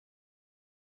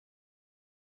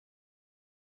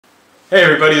Hey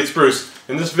everybody, it's Bruce.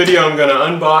 In this video I'm going to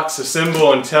unbox,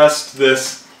 assemble, and test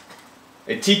this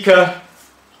ATIKA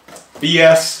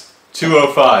BS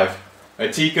 205.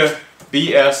 ATIKA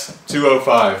BS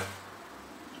 205.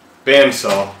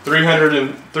 Bandsaw.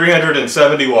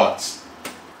 370 watts.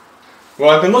 Well,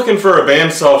 I've been looking for a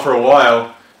bandsaw for a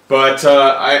while, but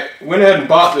I went ahead and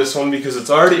bought this one because it's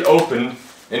already opened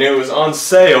and it was on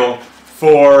sale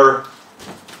for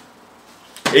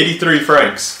 83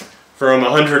 francs. From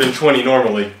 120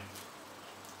 normally.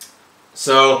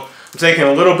 So I'm taking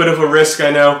a little bit of a risk, I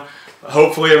know.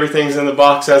 Hopefully everything's in the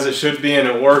box as it should be and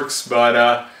it works,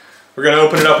 but we're going to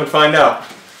open it up and find out.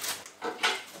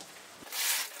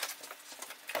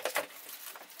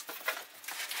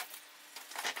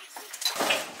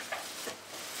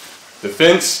 The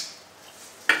fence.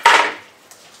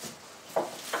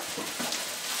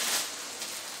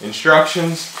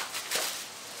 Instructions.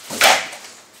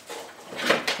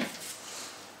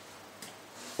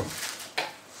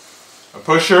 A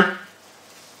pusher,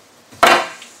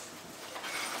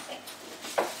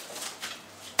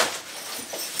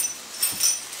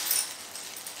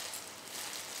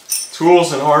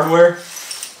 tools and hardware,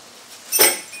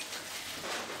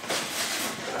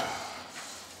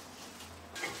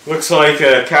 looks like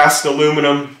a cast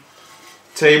aluminum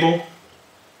table,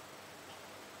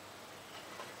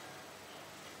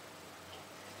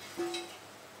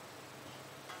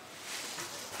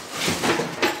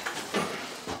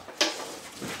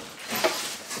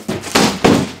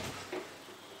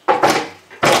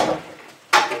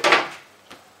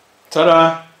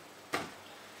 ta-da!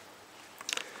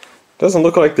 Doesn't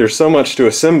look like there's so much to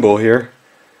assemble here.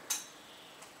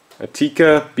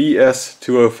 ATIKA BS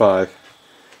 205.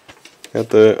 Got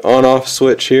the on-off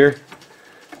switch here.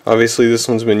 Obviously this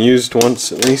one's been used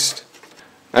once at least.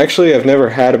 Actually, I've never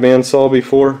had a bandsaw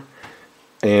before,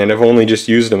 and I've only just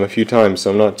used them a few times,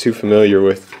 so I'm not too familiar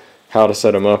with how to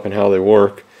set them up and how they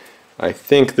work. I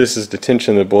think this is to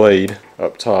tension the blade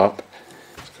up top.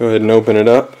 Let's go ahead and open it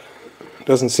up.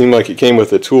 Doesn't seem like it came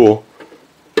with a tool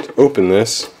to open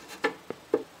this.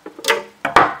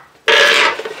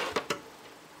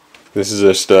 This is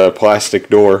just a plastic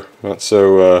door, not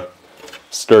so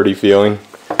sturdy feeling.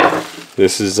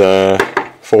 This is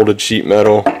folded sheet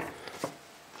metal.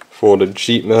 Folded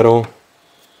sheet metal.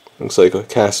 Looks like a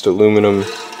cast aluminum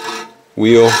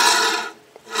wheel.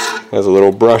 Has a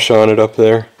little brush on it up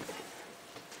there.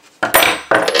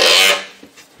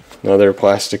 Another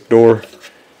plastic door.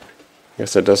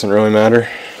 Guess that doesn't really matter.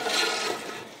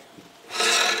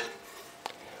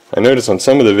 I noticed on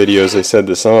some of the videos they said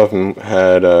that some of them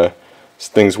had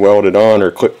things welded on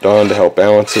or clipped on to help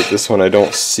balance it. This one I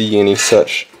don't see any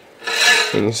such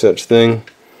thing.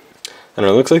 I don't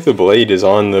know, it looks like the blade is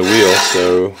on the wheel,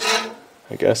 so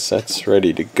I guess that's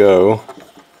ready to go.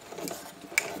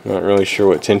 Not really sure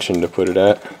what tension to put it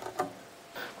at.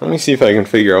 Let me see if I can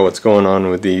figure out what's going on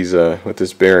with these with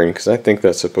this bearing, because I think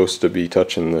that's supposed to be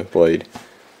touching the blade.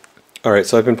 Alright,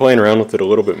 so I've been playing around with it a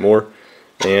little bit more,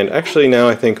 and actually now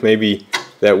I think maybe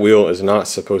that wheel is not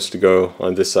supposed to go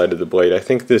on this side of the blade. I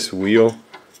think this wheel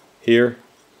here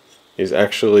is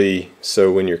actually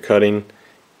so when you're cutting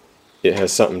it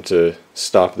has something to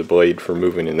stop the blade from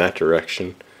moving in that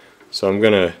direction. So I'm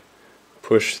going to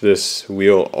push this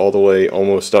wheel all the way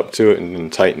almost up to it and then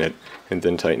tighten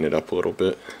it up a little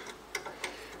bit.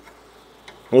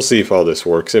 We'll see if all this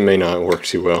works. It may not work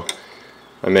too well.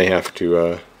 I may have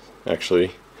to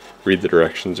actually read the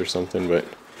directions or something.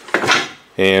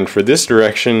 And for this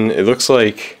direction, it looks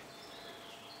like,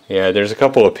 yeah, there's a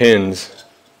couple of pins.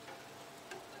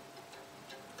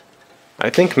 I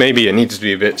think maybe it needs to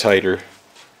be a bit tighter,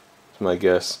 is my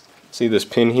guess. See this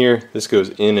pin here? This goes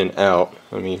in and out.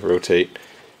 Let me rotate.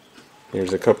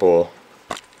 There's a couple.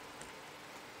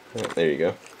 Oh, there you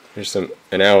go. There's an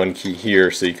Allen key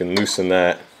here, so you can loosen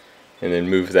that and then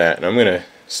move that. And I'm going to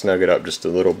snug it up just a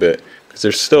little bit because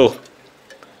there's still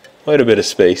quite a bit of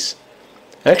space.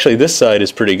 Actually, this side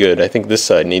is pretty good. I think this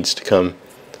side needs to come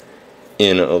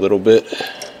in a little bit.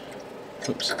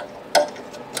 Oops.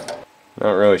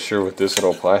 Not really sure what this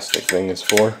little plastic thing is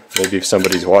for. Maybe if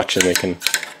somebody's watching, they can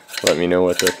let me know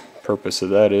what the purpose of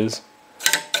that is.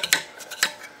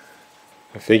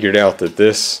 I figured out that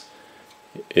this,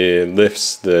 it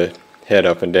lifts the head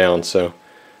up and down, so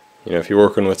if you're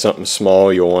working with something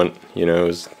small, you'll want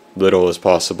as little as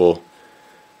possible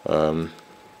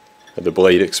the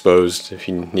blade exposed. If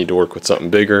you need to work with something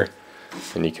bigger,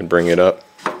 then you can bring it up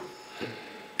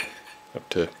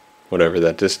to whatever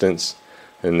that distance,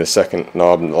 and the second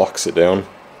knob locks it down.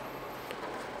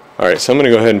 Alright, so I'm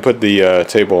going to go ahead and put the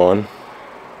table on,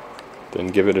 then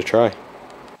give it a try.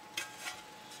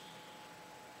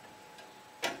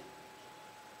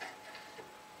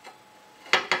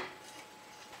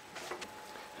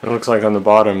 It looks like on the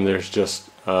bottom there's just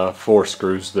 4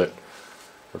 screws that,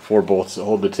 or 4 bolts that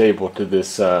hold the table to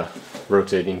this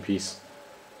rotating piece.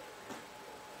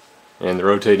 And the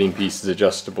rotating piece is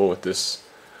adjustable with this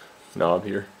knob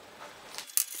here.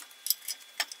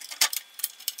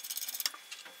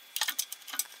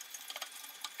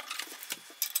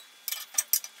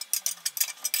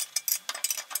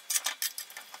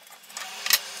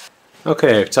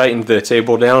 Okay, I've tightened the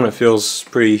table down. It feels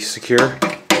pretty secure,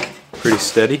 pretty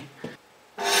steady.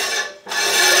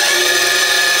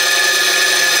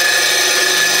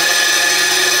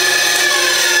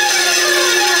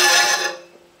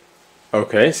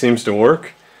 Okay, seems to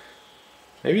work.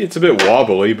 Maybe it's a bit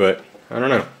wobbly, but I don't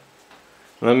know.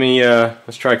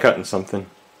 Let's try cutting something.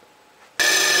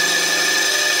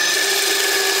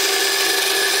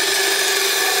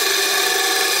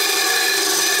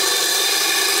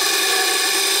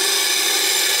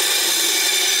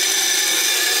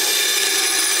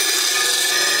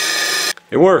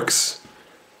 It works.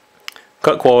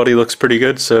 Cut quality looks pretty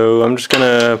good, so I'm just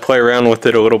gonna play around with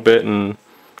it a little bit and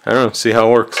I don't know, see how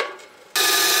it works.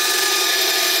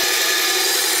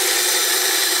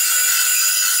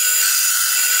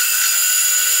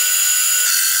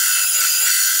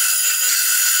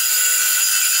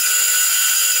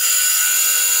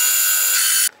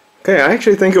 Okay, I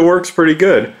actually think it works pretty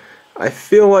good. I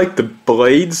feel like the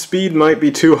blade speed might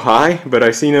be too high, but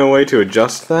I see no way to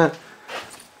adjust that.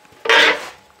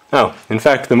 Oh, in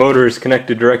fact the motor is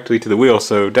connected directly to the wheel,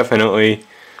 so definitely,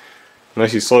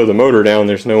 unless you slow the motor down,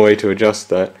 there's no way to adjust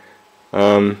that.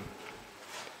 I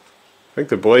think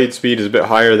the blade speed is a bit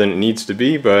higher than it needs to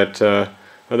be, but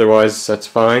otherwise that's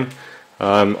fine.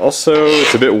 Also,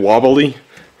 it's a bit wobbly.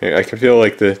 I can feel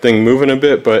like the thing moving a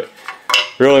bit, but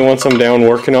really once I'm down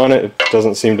working on it, it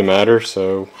doesn't seem to matter,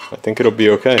 so I think it'll be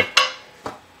okay.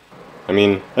 I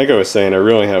mean, like I was saying, I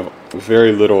really have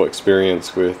very little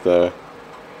experience with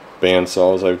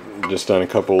bandsaws. I've just done a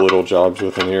couple little jobs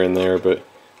with them here and there, but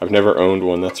I've never owned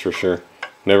one, that's for sure.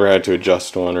 Never had to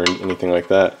adjust one or anything like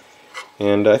that.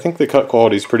 And I think the cut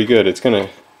quality is pretty good. It's going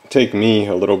to take me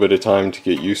a little bit of time to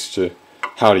get used to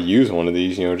how to use one of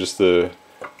these, you know, just the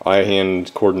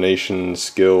eye-hand coordination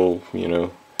skill, you know.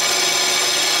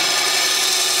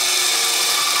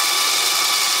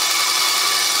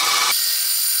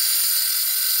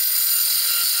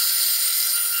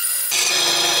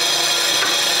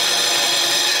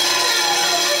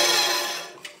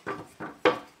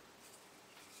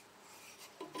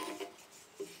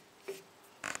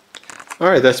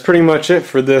 Alright, that's pretty much it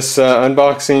for this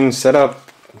unboxing,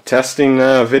 setup, testing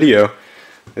video.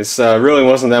 This really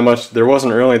wasn't that much, there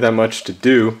wasn't really that much to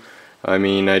do. I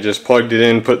mean, I just plugged it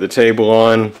in, put the table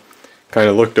on, kind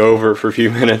of looked over it for a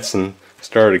few minutes and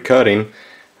started cutting.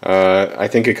 I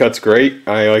think it cuts great.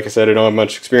 Like I said, I don't have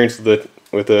much experience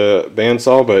with a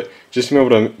bandsaw, but just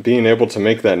being able to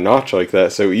make that notch like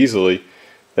that so easily,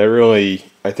 that really,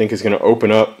 I think, is going to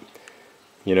open up,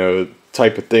 you know,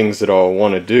 type of things that I'll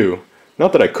want to do.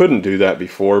 Not that I couldn't do that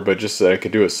before, but just that I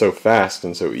could do it so fast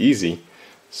and so easy.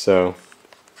 So,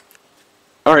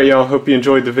 alright y'all, hope you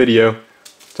enjoyed the video.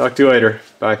 Talk to you later.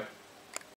 Bye.